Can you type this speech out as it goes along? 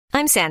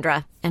I'm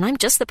Sandra, and I'm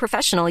just the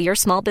professional your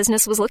small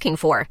business was looking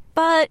for.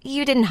 But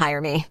you didn't hire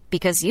me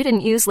because you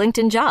didn't use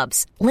LinkedIn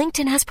Jobs.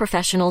 LinkedIn has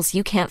professionals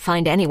you can't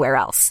find anywhere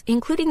else,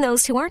 including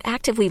those who aren't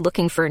actively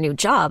looking for a new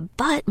job,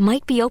 but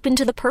might be open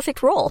to the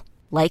perfect role,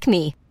 like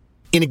me.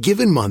 In a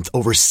given month,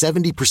 over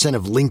 70%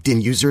 of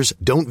LinkedIn users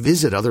don't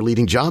visit other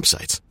leading job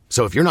sites.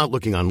 So if you're not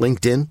looking on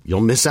LinkedIn,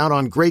 you'll miss out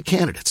on great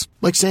candidates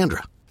like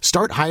Sandra.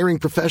 Start hiring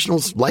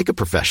professionals like a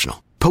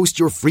professional. Post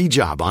your free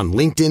job on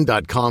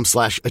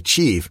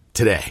linkedin.com/achieve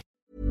today.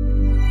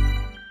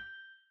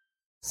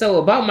 So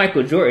about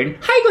Michael Jordan,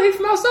 how you gonna hit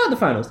from outside the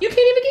finals? You can't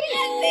even get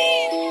in.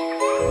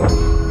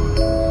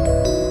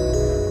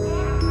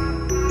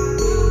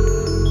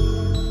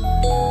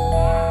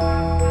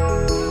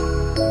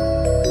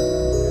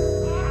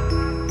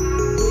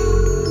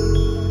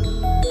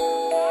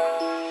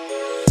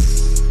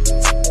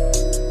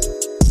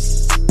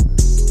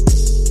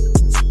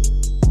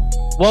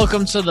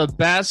 Welcome to the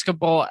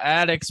Basketball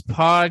Addicts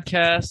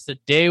podcast.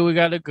 Today we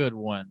got a good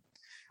one.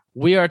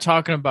 We are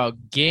talking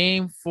about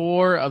Game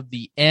 4 of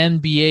the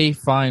NBA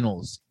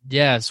Finals.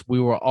 Yes,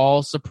 we were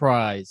all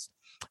surprised.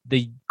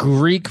 The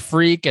Greek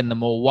Freak and the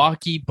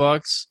Milwaukee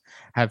Bucks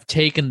have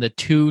taken the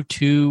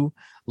 2-2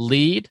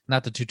 lead.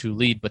 Not the 2-2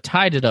 lead, but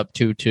tied it up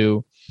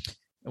 2-2.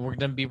 And we're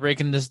going to be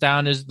breaking this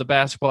down as the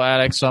Basketball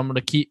Addicts. So I'm going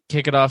to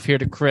kick it off here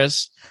to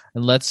Chris,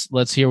 and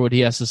let's hear what he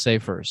has to say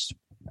first.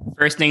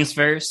 First things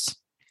first.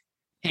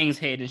 Hangs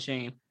hate and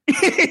shame.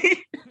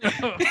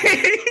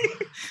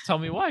 Tell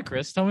me why,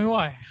 Chris. Tell me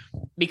why.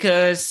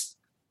 Because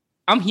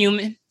I'm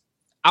human.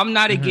 I'm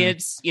not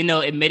against,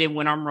 admitting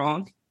when I'm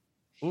wrong.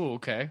 Ooh,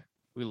 okay.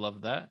 We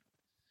love that.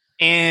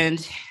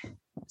 And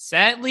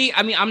sadly,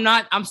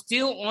 I'm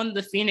still on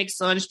the Phoenix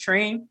Suns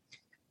train,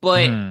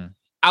 but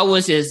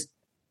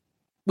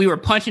we were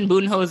punching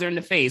Budenholzer in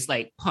the face,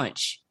 like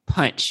punch,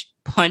 punch,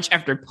 punch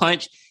after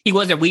punch. He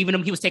wasn't weaving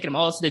them. He was taking them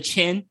all to the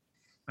chin.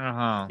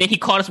 Uh-huh. Then he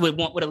caught us with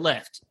a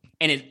left,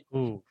 and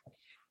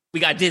we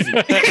got dizzy.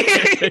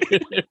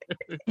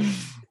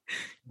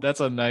 That's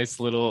a nice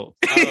little.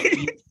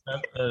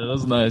 That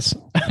was nice.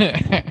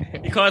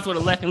 He caught us with a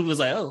left, and we was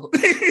like, "Oh,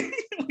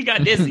 we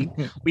got dizzy."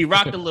 We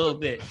rocked a little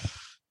bit,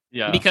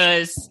 yeah.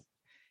 Because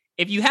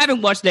if you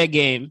haven't watched that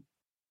game,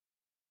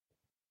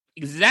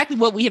 exactly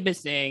what we have been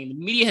saying, the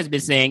media has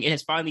been saying, it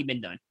has finally been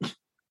done.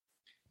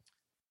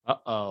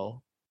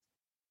 Uh-oh.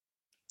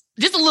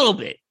 Just a little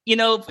bit. There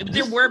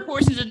were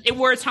there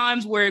were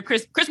times where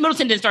Chris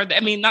Middleton didn't start that. I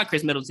mean, not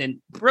Chris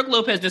Middleton. Brook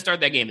Lopez didn't start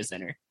that game at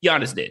center.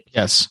 Giannis did.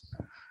 Yes.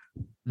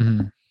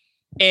 Mm-hmm.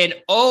 And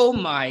oh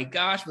my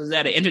gosh, was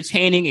that an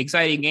entertaining,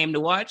 exciting game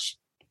to watch?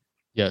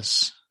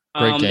 Yes.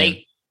 Great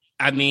game.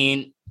 I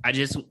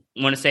just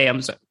want to say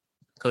I'm sorry.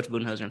 Coach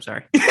Budenholzer, I'm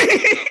sorry.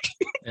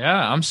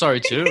 Yeah, I'm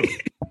sorry too.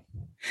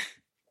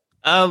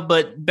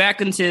 But back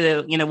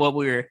into what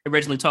we were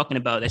originally talking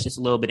about. That's just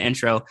a little bit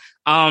intro.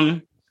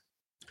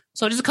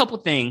 So just a couple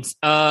things.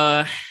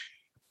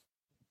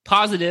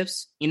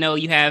 Positives, you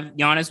have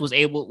Giannis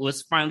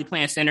was finally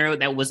playing center.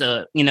 That was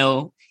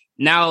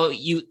now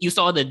you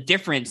saw the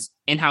difference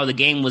in how the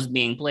game was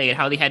being played,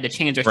 how they had to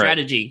change their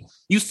strategy.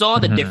 You saw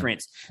the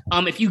difference.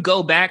 If you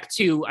go back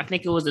to, I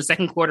think it was the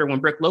second quarter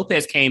when Brook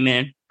Lopez came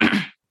in,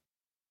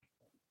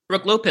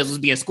 Brook Lopez was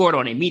being scored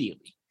on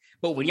immediately.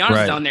 But when Giannis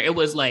was down there, it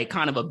was like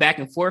kind of a back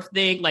and forth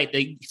thing. Like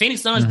the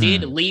Phoenix Suns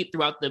did lead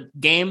throughout the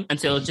game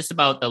until just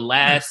about the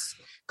last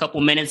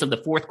couple minutes of the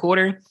fourth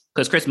quarter,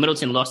 because Chris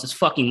Middleton lost his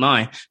fucking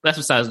mind. But that's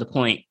besides the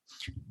point.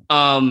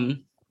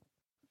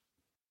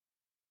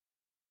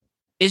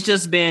 It's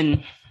just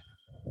been,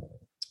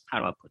 how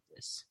do I put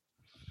this?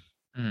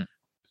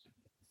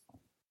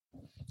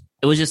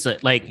 It was just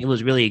it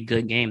was really a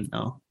good game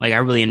though. Like I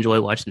really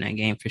enjoyed watching that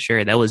game for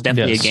sure. That was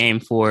definitely a game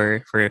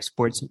for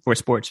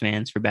sports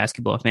fans, for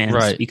basketball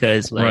fans,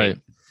 because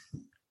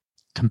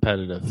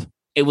competitive.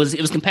 It was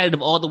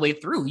competitive all the way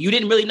through. You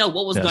didn't really know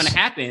what was going to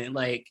happen.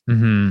 Like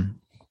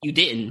you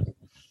didn't.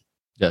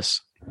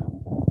 Yes.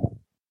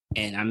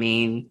 And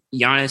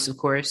Giannis, of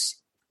course.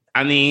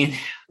 How do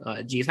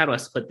I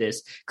put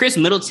this? Chris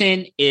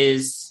Middleton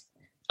is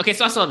okay.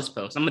 So I saw this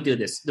post. I'm gonna do it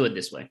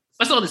this way.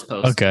 I saw this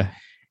post. Okay.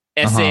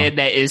 That said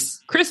that is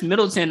Chris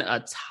Middleton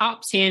a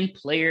top 10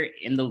 player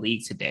in the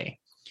league today?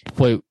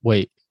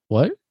 Wait,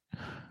 what?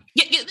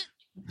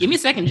 Give me a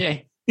second,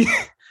 Jay.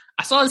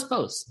 I saw this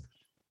post,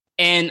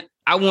 and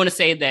I want to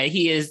say that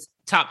he is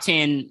top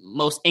 10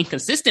 most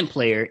inconsistent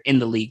player in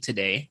the league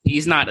today.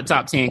 He's not a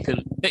top 10.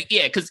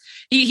 Because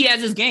he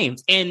has his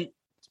games. And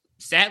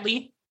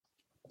sadly,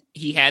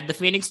 he had the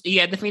Phoenix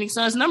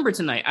Suns number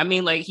tonight.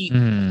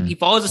 He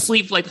falls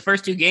asleep for like the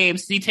first two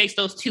games. He takes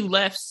those two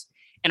lefts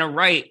and a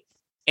right,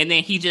 and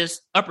then he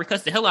just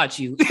uppercuts the hell out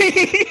you.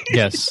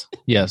 Yes.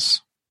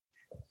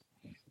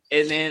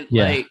 And then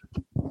when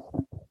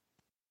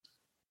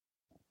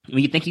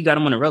you think you got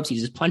him on the ropes, he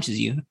just punches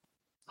you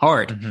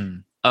hard.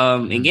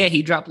 And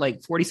he dropped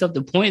like 40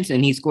 something points,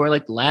 and he scored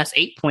like the last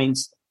 8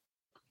 points,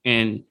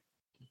 and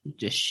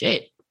just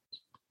shit.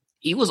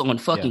 He was on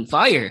fucking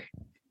fire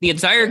the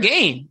entire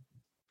game.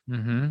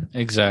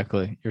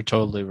 Exactly. You're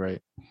totally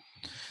right.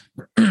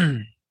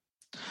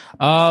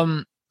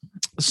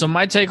 So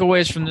my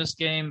takeaways from this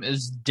game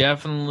is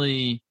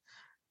definitely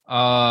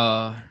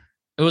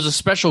it was a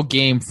special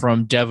game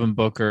from Devin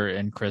Booker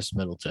and Chris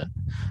Middleton.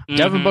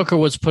 Devin Booker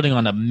was putting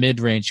on a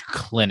mid-range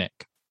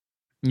clinic.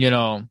 You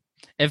know,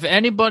 if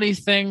anybody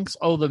thinks,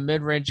 oh, the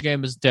mid-range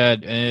game is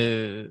dead,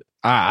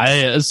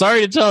 I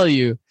sorry to tell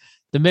you,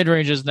 the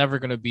mid-range is never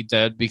going to be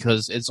dead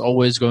because it's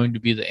always going to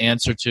be the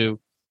answer to,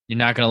 you're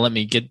not going to let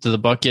me get to the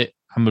bucket,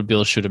 I'm going to be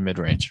able to shoot a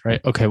mid-range, right?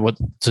 Okay,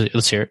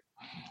 let's hear it.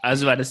 I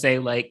was about to say,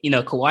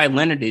 Kawhi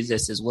Leonard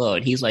exists as well,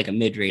 and he's like a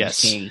mid-range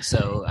king.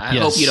 So I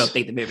hope you don't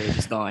think the mid-range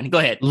is gone. Go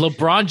ahead.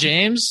 LeBron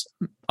James,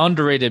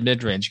 underrated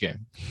mid-range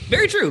game.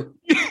 Very true.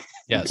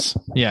 Yes.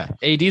 Yeah.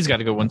 AD's got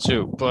a good one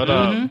too. But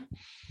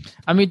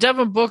I mean,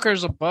 Devin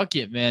Booker's a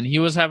bucket, man. He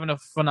was having a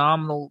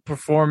phenomenal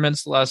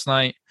performance last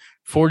night.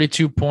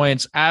 42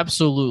 points,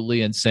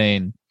 absolutely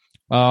insane.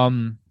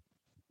 The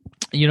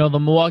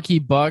Milwaukee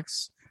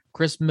Bucks,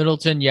 Chris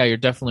Middleton, yeah, you're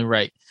definitely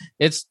right.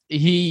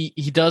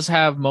 He does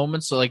have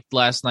moments like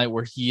last night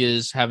where he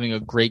is having a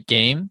great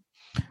game.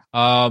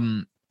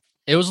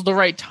 It was the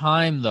right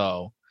time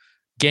though.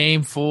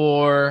 Game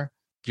 4,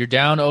 you're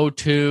down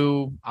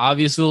 0-2,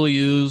 obviously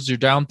you're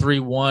down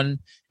 3-1,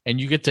 and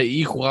you get to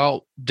equal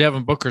out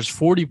Devin Booker's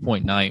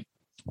 40-point night,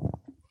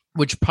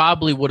 which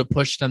probably would have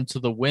pushed them to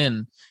the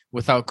win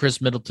without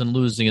Chris Middleton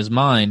losing his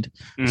mind.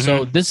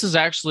 So this is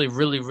actually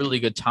really, really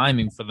good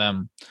timing for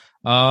them.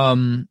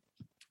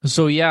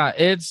 So yeah,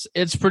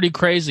 it's pretty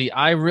crazy.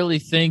 I really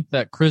think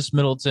that Chris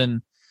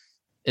Middleton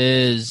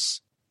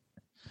is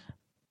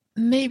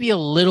maybe a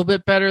little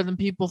bit better than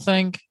people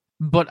think,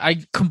 but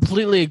I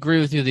completely agree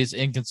with you that he's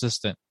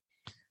inconsistent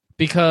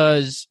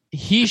because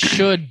he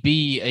should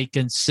be a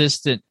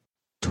consistent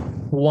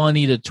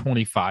 20 to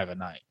 25 a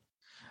night,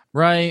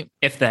 right?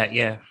 If that,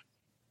 yeah.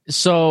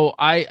 So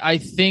I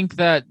think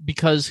that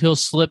because he'll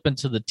slip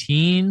into the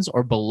teens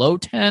or below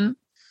 10,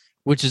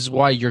 which is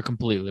why you're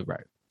completely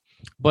right.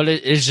 But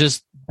it's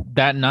just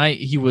that night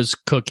he was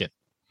cooking.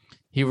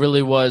 He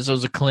really was. It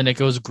was a clinic.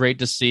 It was great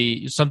to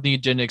see. Something you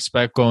didn't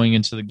expect going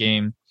into the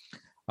game.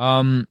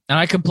 And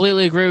I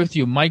completely agree with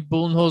you. Mike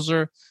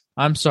Budenholzer,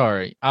 I'm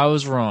sorry. I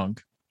was wrong.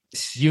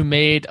 You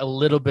made a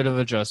little bit of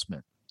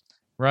adjustment,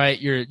 right?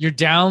 You're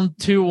down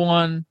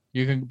 2-1.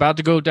 You're about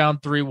to go down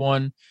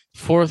 3-1.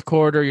 Fourth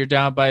quarter, you're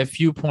down by a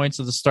few points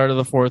at the start of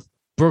the fourth.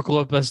 Brook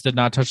Lopez did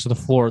not touch the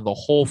floor the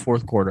whole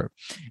fourth quarter.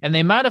 And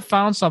they might have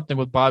found something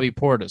with Bobby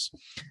Portis.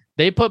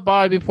 They put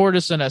Bobby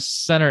Portis in a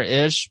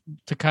center-ish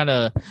to kind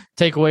of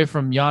take away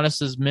from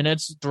Giannis's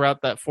minutes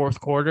throughout that fourth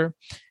quarter.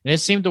 And it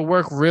seemed to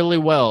work really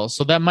well.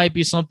 So that might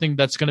be something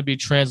that's going to be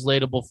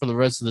translatable for the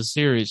rest of the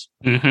series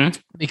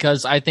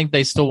because I think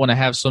they still want to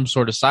have some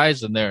sort of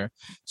size in there.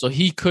 So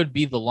he could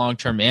be the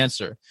long-term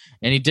answer.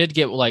 And he did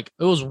get it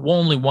was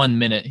only 1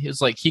 minute.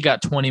 He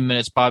got 20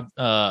 minutes.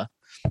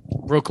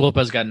 Brook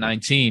Lopez got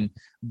 19,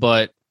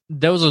 but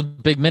that was a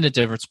big minute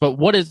difference. But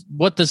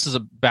what this is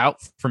about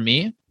for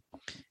me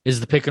is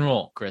the pick and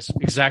roll, Chris.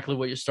 Exactly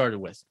what you started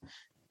with.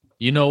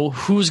 You know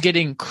who's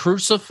getting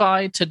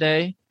crucified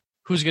today?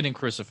 Who's getting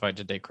crucified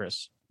today,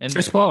 Chris? And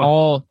Chris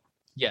Paul.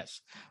 Yes.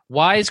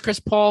 Why is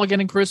Chris Paul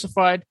getting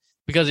crucified?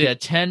 Because he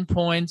had 10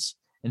 points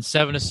and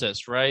 7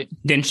 assists, right?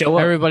 Didn't show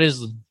up. Everybody's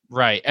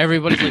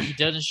like, he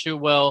doesn't shoot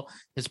well.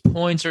 His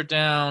points are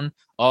down.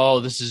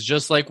 Oh, this is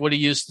just like what he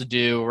used to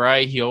do,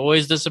 right? He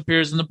always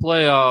disappears in the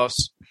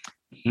playoffs.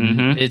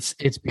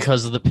 It's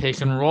because of the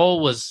pick and roll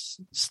was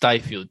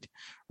stifled.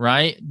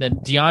 Right? Then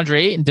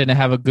DeAndre Ayton didn't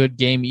have a good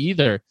game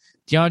either.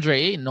 DeAndre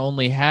Ayton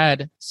only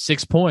had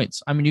 6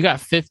 points. I mean, you got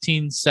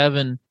 15,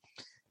 7,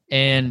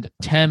 and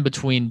 10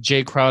 between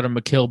Jay Crowder,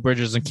 Mikal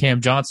Bridges, and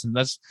Cam Johnson.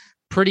 That's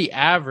pretty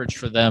average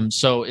for them.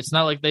 So it's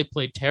not like they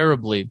played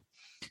terribly.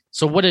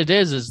 So what it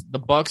is the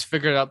Bucks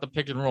figured out the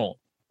pick and roll.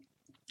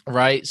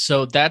 Right?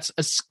 So that's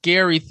a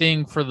scary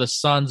thing for the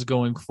Suns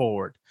going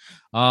forward.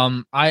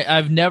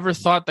 I've never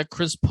thought that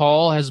Chris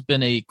Paul has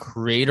been a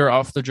creator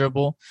off the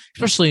dribble,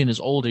 especially in his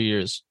older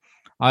years.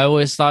 I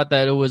always thought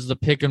that it was the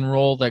pick and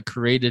roll that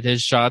created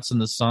his shots in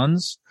the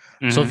Suns.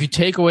 So if you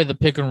take away the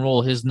pick and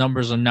roll, his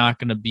numbers are not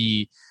going to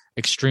be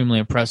extremely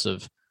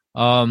impressive.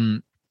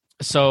 So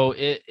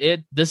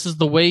this is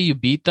the way you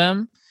beat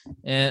them.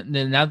 And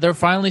then now they're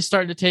finally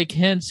starting to take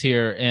hints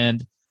here.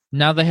 And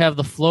now they have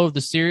the flow of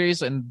the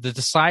series. And the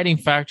deciding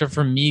factor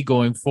for me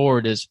going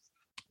forward is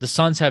the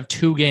Suns have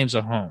 2 games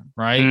at home,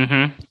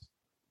 right?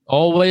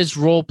 Always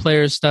role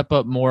players step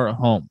up more at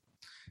home.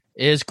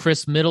 Is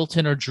Chris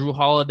Middleton or Drew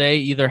Holiday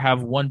either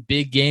have one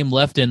big game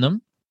left in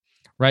them,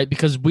 right?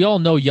 Because we all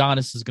know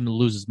Giannis is going to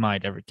lose his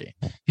mind every game.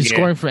 He's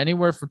scoring for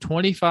anywhere from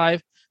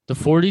 25 to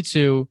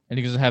 42, and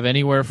he's going to have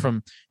anywhere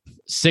from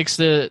 6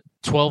 to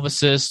 12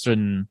 assists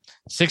and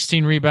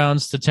 16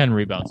 rebounds to 10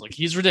 rebounds.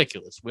 He's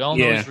ridiculous. We all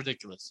know he's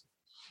ridiculous.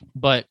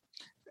 But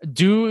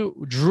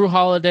do Drew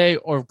Holiday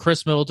or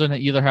Chris Middleton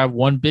either have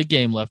one big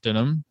game left in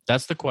them?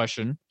 That's the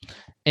question.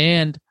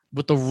 And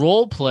with the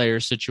role player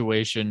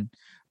situation,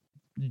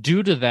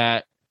 due to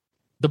that,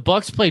 the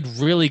Bucks played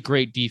really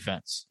great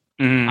defense.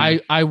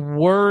 I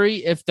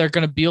worry if they're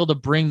going to be able to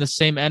bring the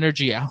same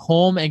energy at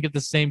home and get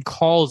the same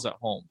calls at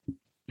home.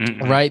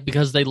 Right,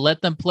 because they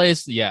let them play.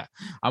 Yeah,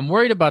 I'm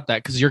worried about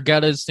that because your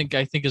gut instinct,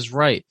 I think, is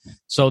right.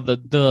 So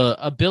the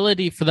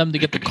ability for them to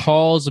get the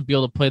calls and be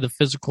able to play the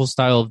physical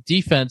style of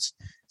defense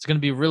is going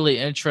to be really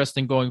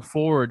interesting going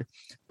forward.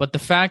 But the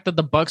fact that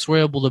the Bucks were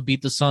able to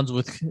beat the Suns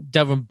with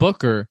Devin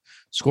Booker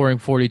scoring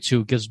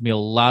 42 gives me a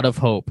lot of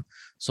hope.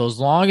 So as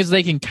long as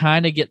they can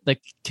kind of get the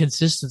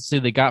consistency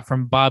they got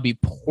from Bobby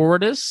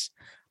Portis,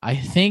 I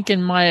think,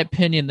 in my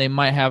opinion, they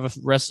might have a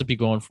recipe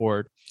going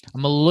forward.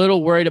 I'm a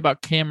little worried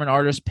about Cameron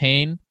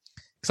Artis-Payne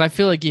because I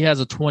feel like he has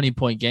a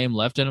 20-point game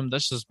left in him.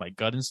 That's just my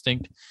gut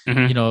instinct.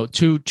 You know,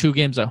 two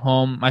games at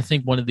home. I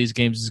think one of these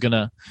games is going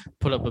to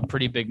put up a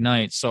pretty big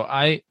night. So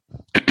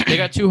they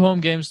got 2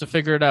 home games to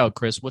figure it out,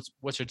 Chris.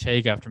 What's your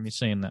take after me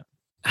saying that?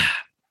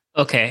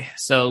 Okay,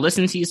 so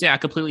listening to you say, I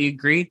completely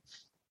agree.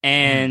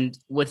 And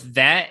with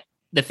that,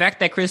 the fact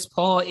that Chris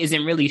Paul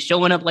isn't really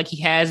showing up like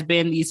he has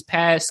been these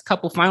past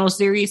couple final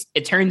series,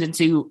 it turns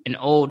into an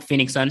old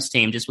Phoenix Suns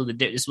team. Just with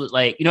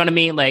like, you know what I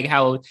mean? Like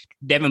how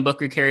Devin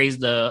Booker carries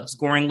the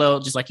scoring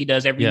load just like he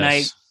does every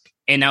night.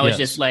 And now it's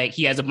just like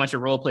he has a bunch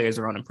of role players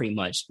around him pretty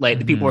much. Like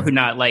the people who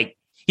not like,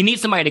 he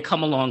needs somebody to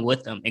come along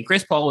with him. And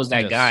Chris Paul was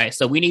that guy.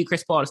 So we need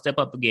Chris Paul to step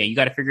up again. You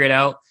got to figure it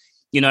out.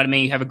 You know what I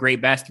mean? You have a great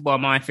basketball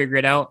mind, figure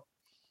it out.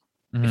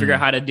 Figure out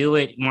how to do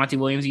it. Monty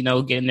Williams, you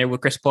know, get in there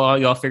with Chris Paul.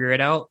 Y'all figure it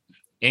out.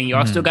 And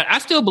y'all still got, I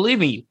still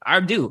believe in you.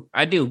 I do.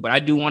 But I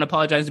do want to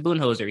apologize to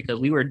Boonhoser because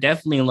we were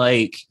definitely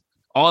like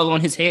all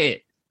on his head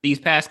these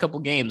past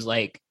couple games.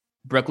 Like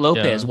Brook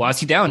Lopez, why is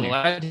he down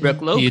there?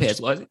 Brook Lopez,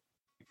 was it?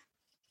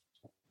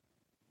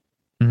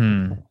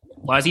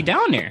 Why is he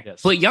down there?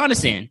 Put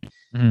Giannis in.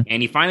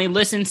 And he finally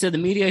listened to the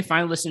media. He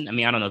finally listened. I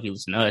mean, I don't know if he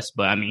listened to us,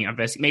 but I mean, I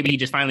guess maybe he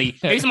just finally,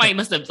 maybe somebody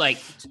must have like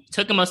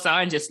took him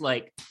aside and just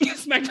like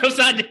smacked him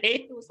upside the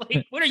head. It was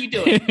like, what are you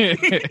doing?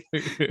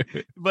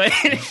 But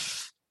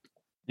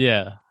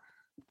yeah,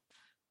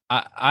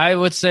 I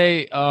would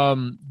say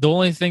the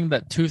only thing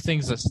two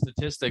things that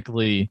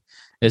statistically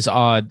is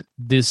odd,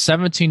 the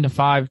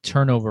 17-5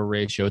 turnover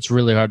ratio. It's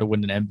really hard to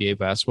win an NBA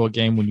basketball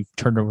game when you've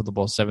turned over the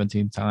ball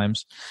 17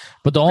 times.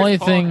 But the only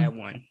thing, had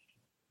one.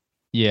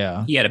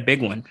 Yeah, he had a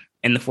big one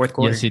in the fourth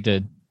quarter. Yes, he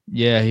did.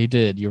 Yeah, he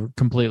did. You're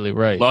completely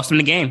right. Lost him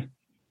the game.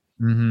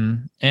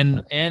 And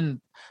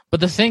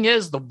but the thing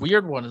is, the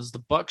weird one is the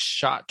Bucks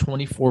shot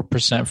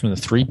 24% from the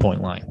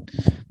 3-point line.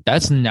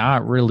 That's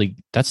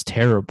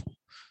terrible.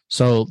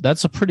 So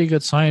that's a pretty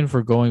good sign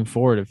for going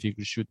forward if you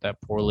can shoot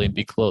that poorly and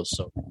be close.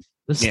 So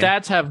the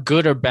stats have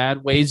good or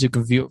bad ways you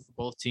can view it for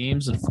both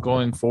teams and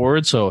going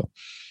forward. So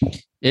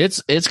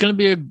it's going to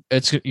be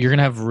you're going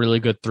to have really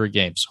good 3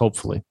 games,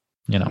 hopefully.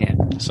 You know,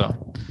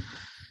 So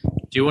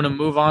do you want to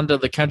move on to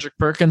the Kendrick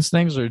Perkins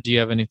things, or do you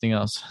have anything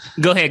else?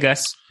 Go ahead,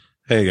 Gus.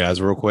 Hey guys,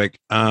 real quick.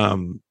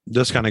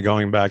 Just kind of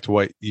going back to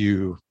what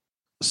you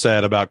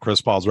said about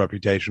Chris Paul's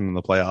reputation in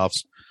the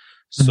playoffs.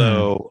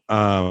 So,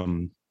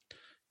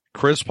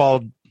 Chris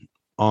Paul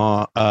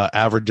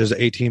averages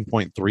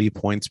 18.3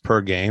 points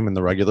per game in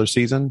the regular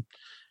season,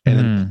 and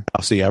in the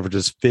playoffs he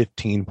averages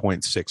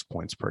 15.6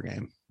 points per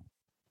game.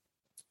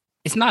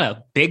 It's not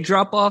a big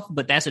drop off,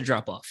 but that's a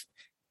drop off.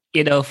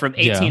 You know, from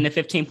 18 to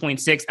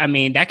 15.6. I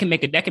mean, that can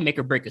make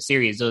or break a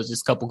series. Those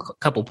just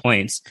couple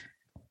points.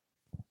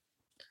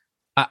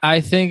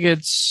 I think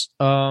it's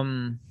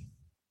well,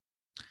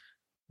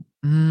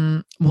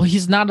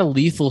 he's not a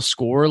lethal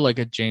scorer like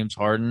a James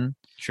Harden.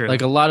 True.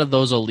 Like a lot of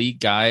those elite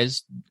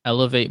guys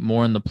elevate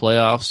more in the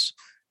playoffs.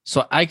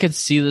 So I could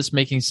see this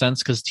making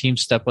sense because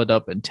teams step it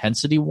up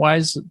intensity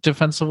wise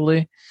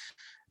defensively.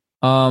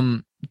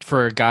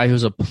 For a guy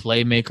who's a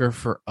playmaker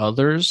for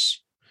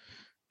others.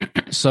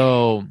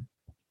 So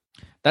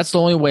that's the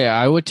only way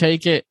I would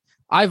take it.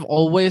 I've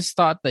always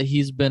thought that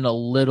he's been a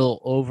little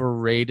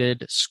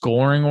overrated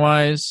scoring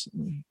wise.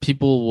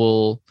 People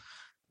will,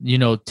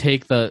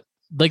 take the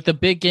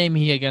big game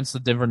he against the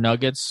Denver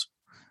Nuggets.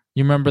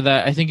 You remember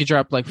that? I think he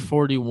dropped like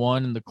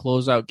 41 in the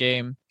closeout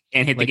game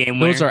and hit the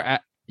game winner.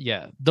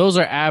 Those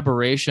are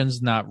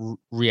aberrations, not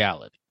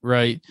reality,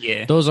 right?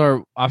 Yeah, those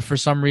are for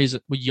some reason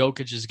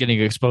Jokic is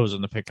getting exposed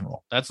in the pick and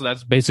roll.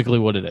 That's basically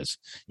what it is.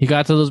 He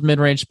got to those mid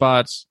range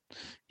spots,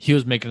 he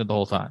was making it the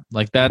whole time.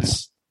 Like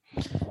that's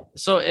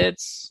so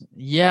it's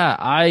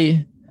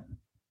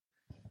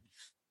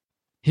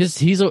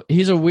he's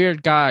a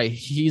weird guy.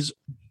 He's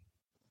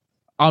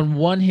on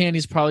one hand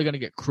he's probably going to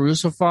get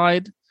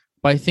crucified,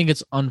 but I think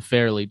it's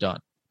unfairly done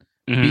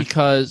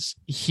because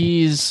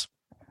he's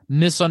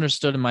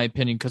misunderstood in my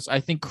opinion. Because I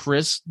think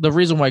the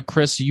reason why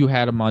Chris, you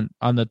had him on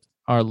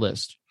our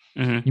list.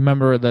 You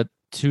remember the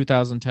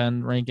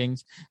 2010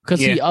 rankings because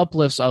he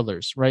uplifts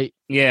others, right?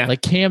 Yeah,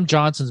 like Cam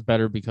Johnson's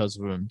better because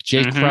of him.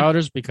 Jay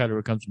Crowder's because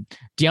it comes from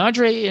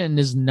DeAndre Ayton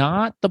is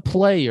not the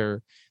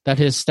player that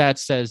his stats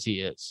says he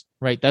is,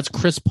 right? That's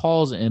Chris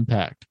Paul's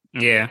impact.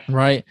 Yeah,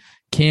 right.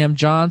 Cam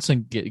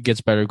Johnson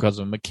gets better because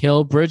of him.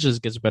 Mikal Bridges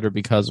gets better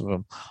because of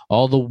him.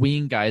 All the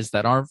wing guys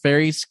that aren't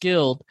very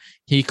skilled,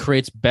 he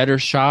creates better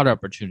shot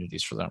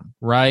opportunities for them,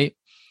 right?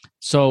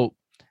 So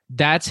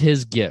That's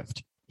his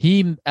gift.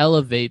 He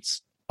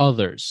elevates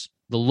others,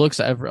 the looks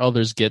that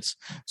others gets,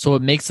 so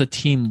it makes the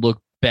team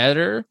look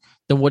better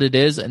than what it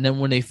is. And then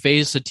when they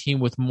face a team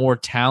with more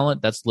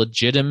talent that's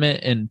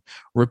legitimate and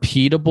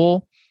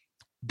repeatable,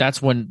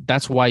 that's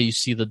why you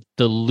see the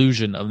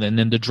delusion of and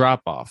then the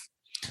drop off,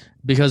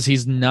 because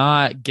he's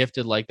not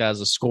gifted like that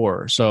as a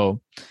scorer.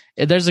 So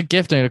there's a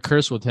gift and a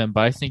curse with him,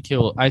 but I think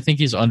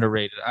he's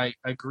underrated. I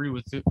agree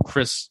with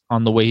Chris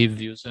on the way he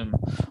views him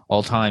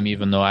all time,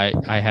 even though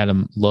I had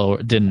him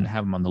lower, didn't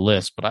have him on the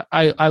list, but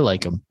I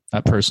like him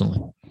personally.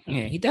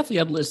 Yeah, he definitely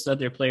uplifts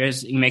other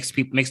players. He makes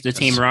the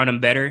team around him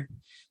better.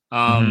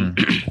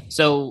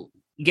 So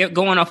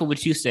going off of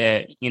what you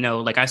said,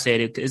 like I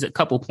said, it is a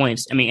couple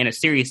points. I mean, in a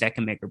series that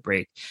can make or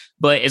break.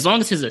 But as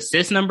long as his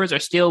assist numbers are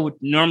still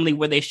normally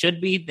where they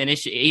should be, then it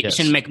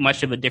shouldn't make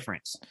much of a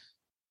difference.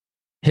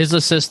 His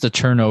assist to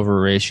turnover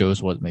ratio is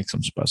what makes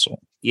him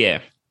special. Yeah.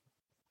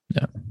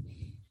 Yeah.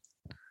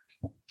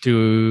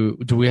 Do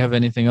we have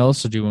anything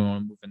else, or do we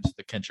want to move into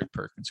the Kendrick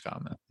Perkins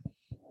comment?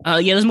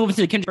 Yeah, let's move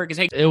into the Kendrick Perkins.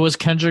 Hey. It was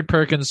Kendrick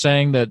Perkins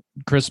saying that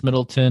Chris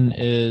Middleton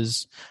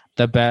is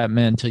the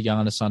Batman to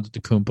Giannis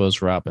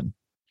Antetokounmpo's Robin.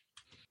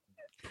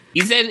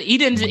 He said he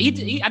didn't.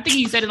 I think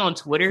he said it on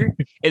Twitter,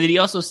 and then he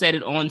also said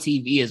it on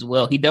TV as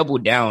well. He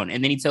doubled down,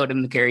 and then he told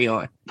him to carry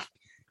on.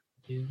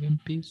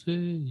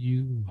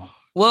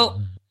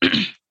 Well,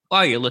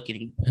 while you're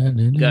looking,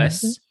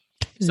 Gus.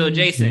 So,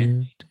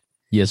 Jason.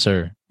 Yes,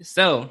 sir.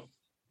 So,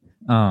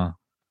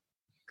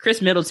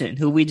 Chris Middleton,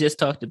 who we just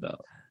talked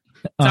about,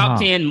 top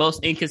 10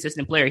 most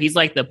inconsistent player. He's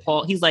like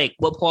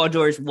what Paul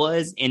George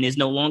was and is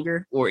no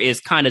longer, or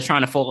is kind of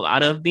trying to fall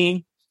out of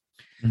being.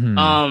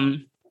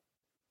 Mm-hmm.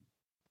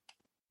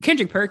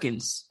 Kendrick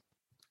Perkins,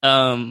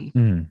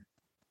 who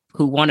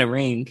won a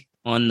ring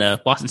on the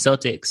Boston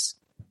Celtics.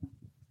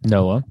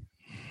 Noah.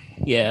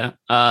 Yeah.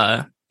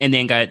 And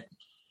then got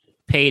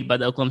paid by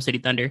the Oklahoma City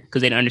Thunder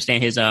because they didn't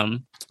understand his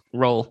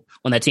role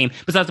on that team.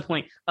 Besides the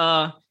point,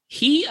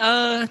 he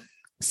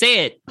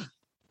said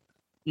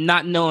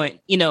not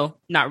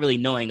really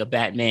knowing a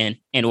Batman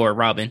and or a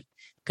Robin,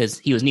 because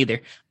he was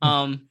neither.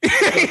 Gosh.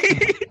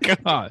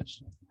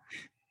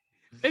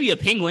 Maybe a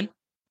penguin.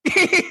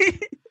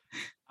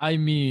 I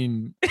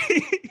mean,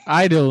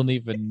 I don't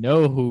even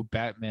know who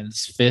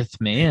Batman's fifth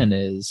man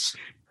is.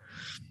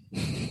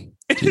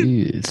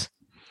 Jeez.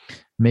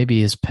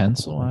 Maybe his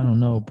pencil? I don't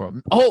know, bro.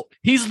 Oh,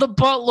 he's the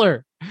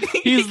butler.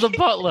 He's the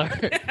butler.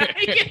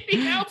 He can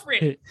be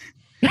Alfred.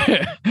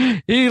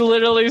 He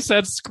literally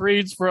sets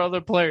screens for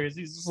other players.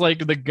 He's just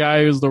like the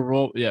guy who's the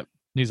role. Yep,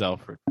 he's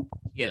Alfred.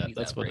 Yeah,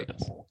 that's Alfred. what it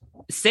is.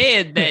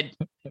 Said that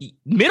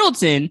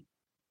Middleton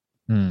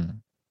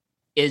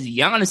is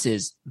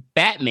Giannis's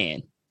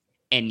Batman,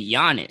 and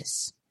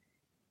Giannis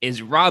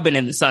is Robin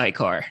in the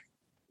sidecar.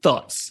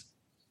 Thoughts?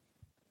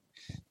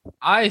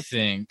 I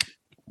think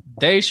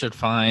they should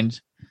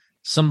find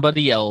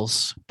somebody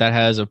else that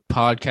has a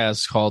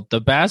podcast called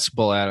the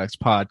Basketball Addicts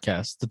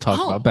Podcast to talk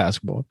about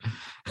basketball.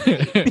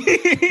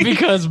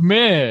 Because,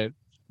 man,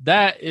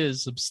 that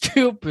is some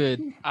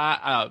stupid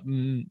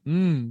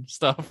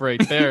stuff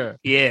right there.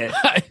 Yeah.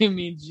 I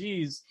mean,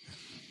 geez.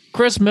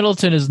 Chris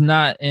Middleton is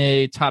not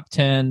a top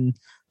 10,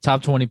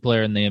 top 20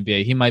 player in the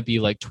NBA. He might be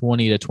like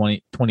 20 to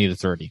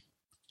 30.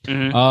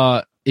 Mm-hmm.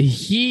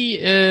 He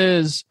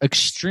is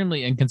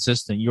extremely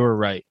inconsistent. You're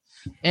right.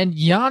 And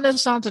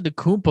Giannis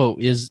Antetokounmpo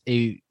is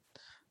a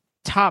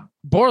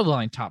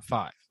borderline top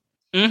 5.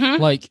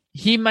 Mm-hmm. Like,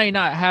 he might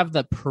not have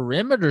the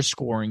perimeter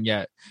scoring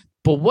yet,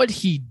 but what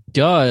he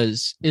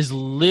does is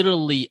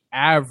literally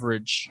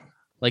average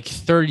like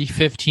 30,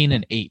 15,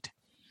 and 8.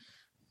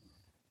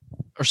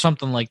 Or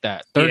something like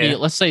that. 30, yeah.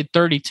 Let's say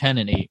 30, 10,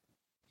 and 8.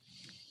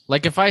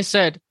 Like, if I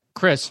said,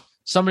 Chris,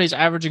 somebody's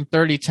averaging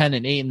 30, 10,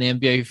 and 8 in the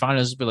NBA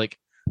Finals, it'd be like,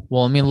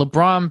 well, I mean,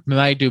 LeBron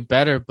might do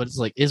better, but it's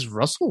like, is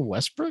Russell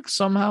Westbrook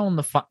somehow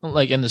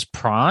in his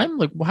prime?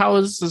 Like, how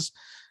is this?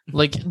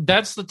 Like,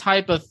 that's the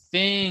type of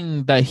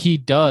thing that he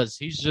does.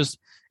 He's just,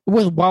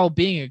 while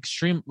being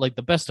extreme, like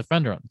the best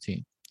defender on the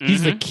team. Mm-hmm.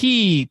 He's the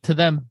key to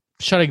them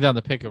shutting down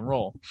the pick and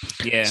roll.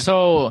 Yeah.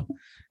 So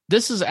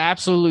this is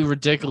absolutely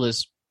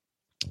ridiculous.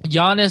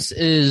 Giannis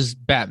is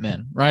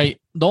Batman, right?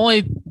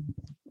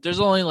 There's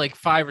only like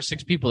 5 or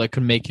 6 people that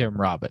could make him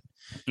Robin.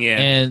 Yeah.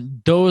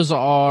 And those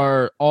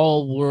are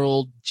all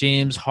world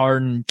James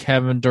Harden,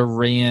 Kevin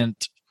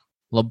Durant,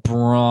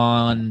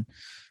 LeBron,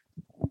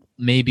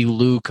 maybe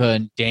Luka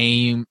and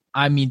Dame.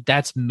 I mean,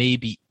 that's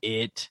maybe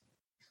it.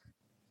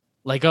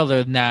 Like,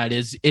 other than that,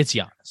 it's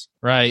Giannis,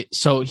 right?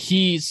 So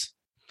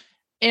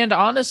and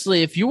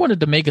honestly, if you wanted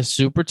to make a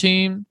super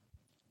team,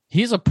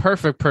 he's a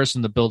perfect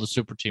person to build a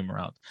super team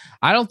around.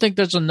 I don't think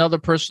there's another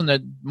person that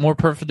more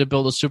perfect to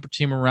build a super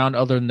team around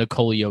other than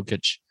Nikola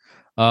Jokic.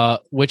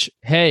 Which,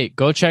 hey,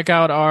 go check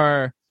out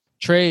our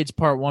Trades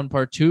Part 1,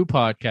 Part 2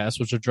 podcast,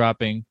 which are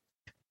dropping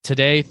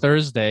today,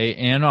 Thursday,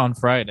 and on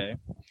Friday,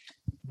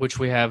 which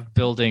we have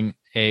building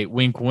a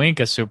wink,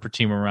 a super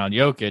team around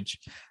Jokic.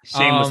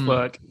 Shameless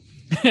plug.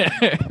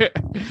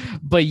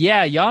 But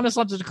yeah, Giannis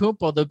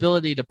Antetokounmpo, the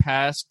ability to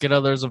pass, get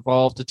others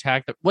involved,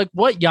 attack. Like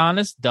what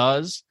Giannis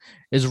does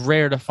is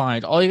rare to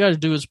find. All you got to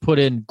do is put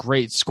in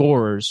great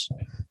scorers,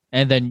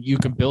 and then you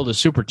can build a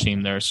super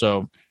team there.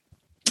 So,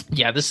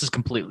 yeah, this is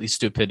completely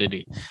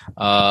stupidity.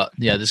 Yeah,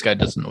 this guy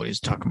doesn't know what he's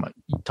talking about.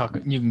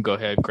 You can go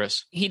ahead,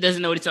 Chris. He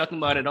doesn't know what he's talking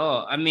about at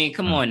all. I mean,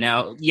 come on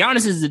now.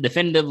 Giannis is the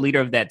definitive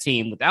leader of that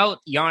team. Without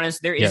Giannis,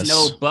 there is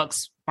no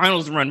Bucks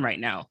finals run right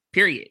now.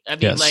 Period. I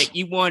mean, like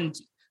you won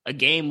a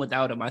game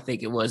without him. I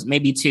think it was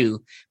maybe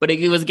 2, but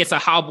it was against a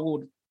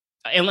hobbled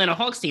Atlanta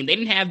Hawks team. They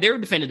didn't have their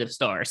definitive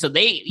star, so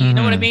you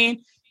know what I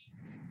mean.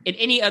 In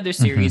any other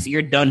series,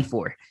 you're done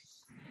for.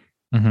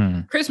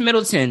 Chris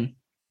Middleton,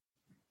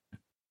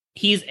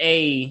 he's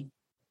a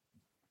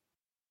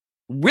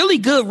really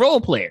good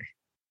role player.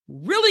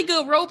 Really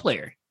good role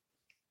player.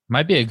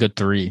 Might be a good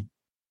 3.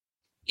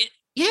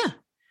 Yeah.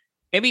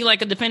 Maybe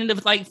like a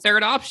definitive like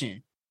third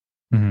option.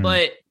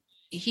 But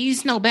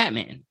he's no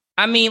Batman.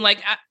 I mean,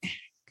 like,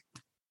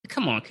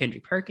 come on,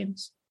 Kendrick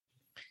Perkins.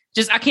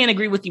 I can't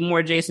agree with you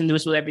more, Jason,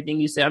 with everything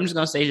you said. I'm just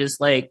going to say just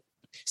like,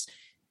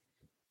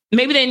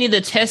 maybe they need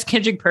to test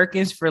Kendrick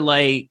Perkins for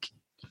like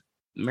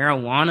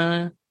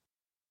marijuana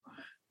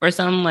or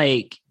something.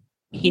 Like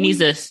he needs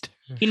to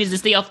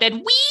stay off that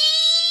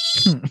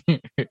weed.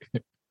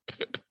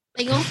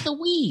 Stay off the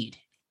weed.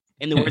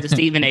 In the words of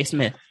Stephen A.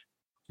 Smith.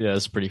 Yeah,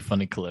 it's a pretty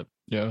funny clip.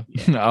 Yeah.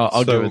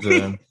 I'll give it to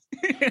them.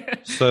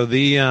 So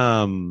the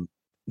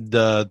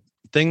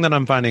thing that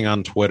I'm finding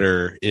on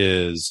Twitter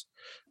is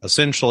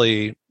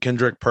essentially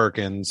Kendrick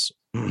Perkins.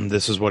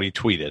 This is what he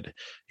tweeted.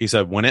 He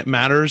said, "When it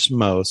matters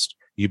most,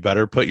 you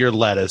better put your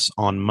lettuce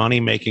on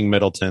money-making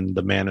Middleton.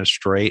 The man is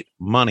straight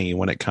money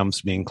when it comes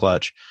to being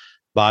clutch.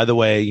 By the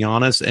way,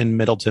 Giannis and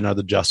Middleton are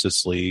the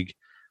Justice League.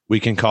 We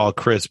can call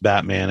Chris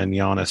Batman and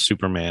Giannis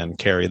Superman.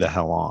 Carry the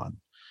hell on."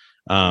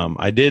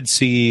 I did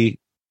see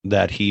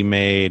that he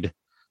made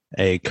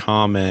a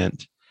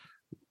comment.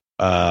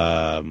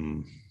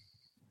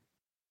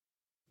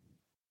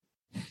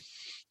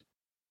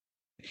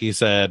 He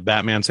said,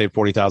 "Batman saved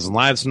 40,000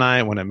 lives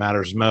tonight. When it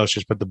matters most,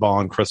 just put the ball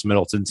in Chris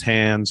Middleton's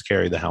hands.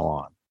 Carry the hell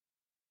on."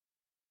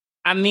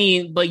 I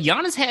mean, but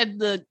Giannis had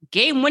the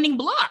game-winning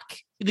block,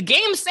 the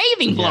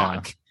game-saving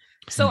block.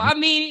 So, I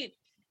mean,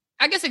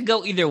 I guess it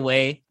go either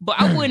way. But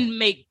I wouldn't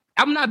make.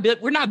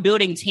 We're not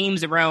building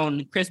teams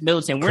around Chris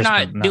Middleton. We're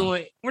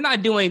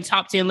not doing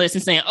top 10 lists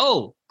and saying,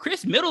 "Oh,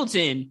 Chris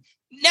Middleton."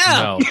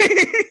 No.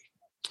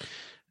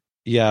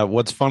 Yeah,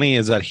 what's funny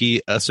is that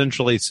he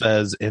essentially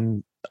says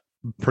in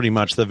pretty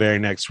much the very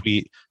next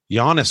tweet,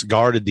 Giannis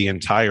guarded the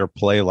entire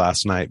play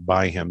last night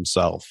by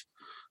himself,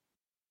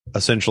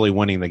 essentially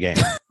winning the game.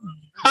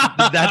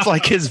 That's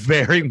like his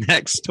very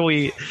next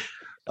tweet.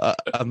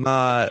 I'm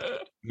not,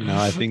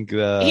 I think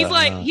he's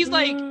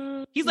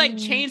like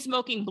chain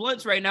smoking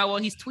blunts right now while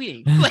he's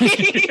tweeting.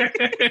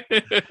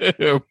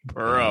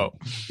 Bro,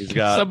 he's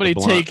got somebody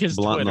take his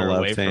blunt Twitter in the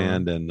away left from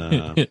hand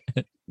and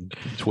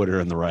Twitter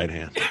in the right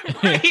hand.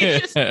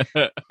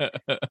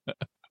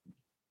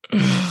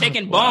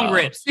 Taking bong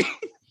rips.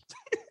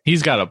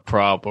 He's got a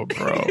problem,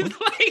 bro.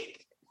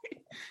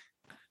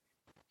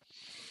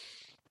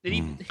 Did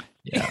he?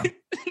 Yeah.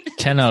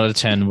 10 out of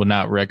 10 would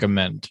not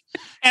recommend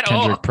At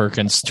Kendrick all.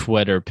 Perkins'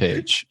 Twitter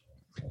page.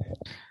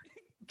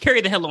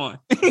 Carry the hell on.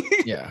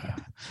 Yeah.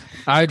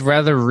 I'd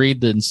rather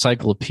read the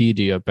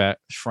encyclopedia back,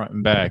 front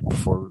and back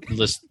before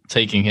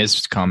taking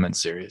his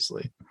comments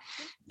seriously.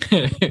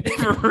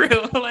 For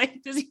real.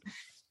 Like, does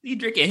he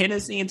drinking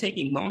Hennessy and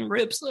taking long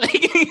rips?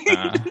 Like,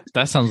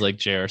 that sounds like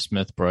J.R.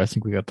 Smith, bro. I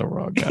think we got the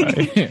wrong guy.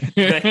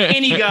 the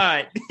Henny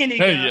God.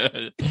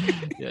 Yeah,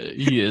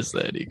 he is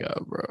the Henny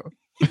God, bro.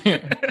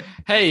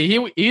 Hey,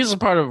 he's a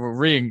part of a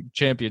ring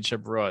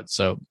championship run,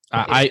 so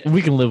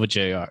we can live with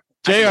JR.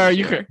 JR,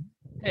 you can.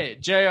 Hey,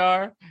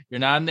 JR, you're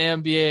not in the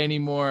NBA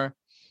anymore.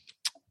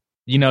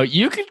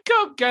 You could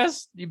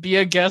be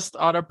a guest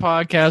on our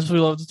podcast. We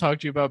love to talk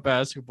to you about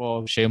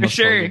basketball. Shameless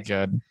plug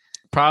again.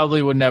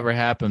 Probably would never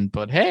happen,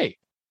 but hey,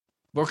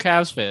 we're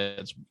Cavs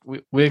fans.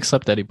 We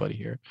accept anybody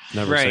here.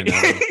 Never say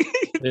never.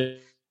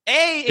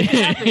 Hey, it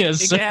can happen. Yes,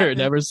 sir.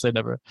 Never say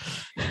never.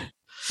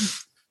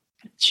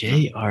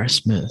 J.R.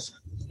 Smith.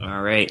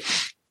 All right.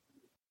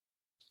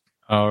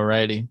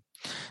 Alrighty.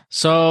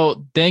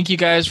 So thank you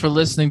guys for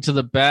listening to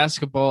the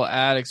Basketball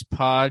Addicts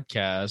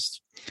podcast.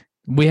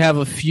 We have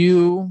a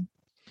few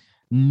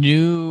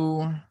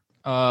new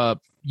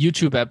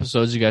YouTube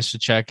episodes you guys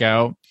should check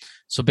out.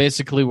 So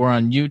basically, we're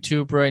on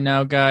YouTube right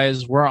now,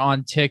 guys. We're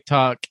on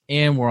TikTok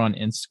and we're on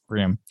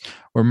Instagram.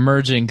 We're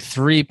merging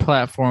 3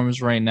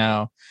 platforms right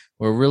now.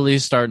 We're really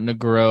starting to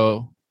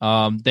grow.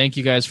 Thank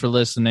you guys for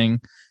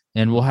listening.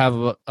 And we'll have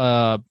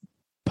a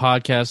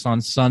podcast on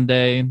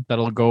Sunday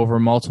that'll go over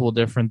multiple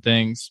different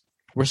things.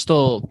 We're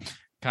still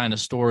kind of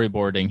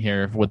storyboarding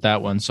here with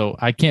that one, so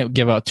I can't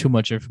give out too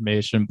much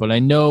information, but I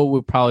know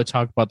we'll probably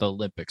talk about the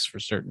Olympics for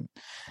certain.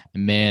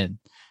 And man,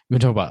 we're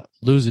talking about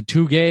losing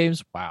 2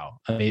 games. Wow,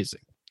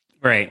 amazing.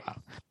 Right. Wow.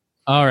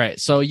 All right,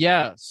 so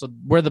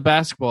we're the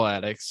Basketball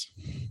Addicts.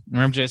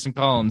 I'm Jason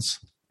Collins.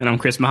 And I'm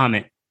Chris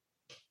Muhammad.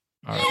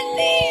 All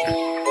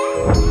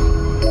right.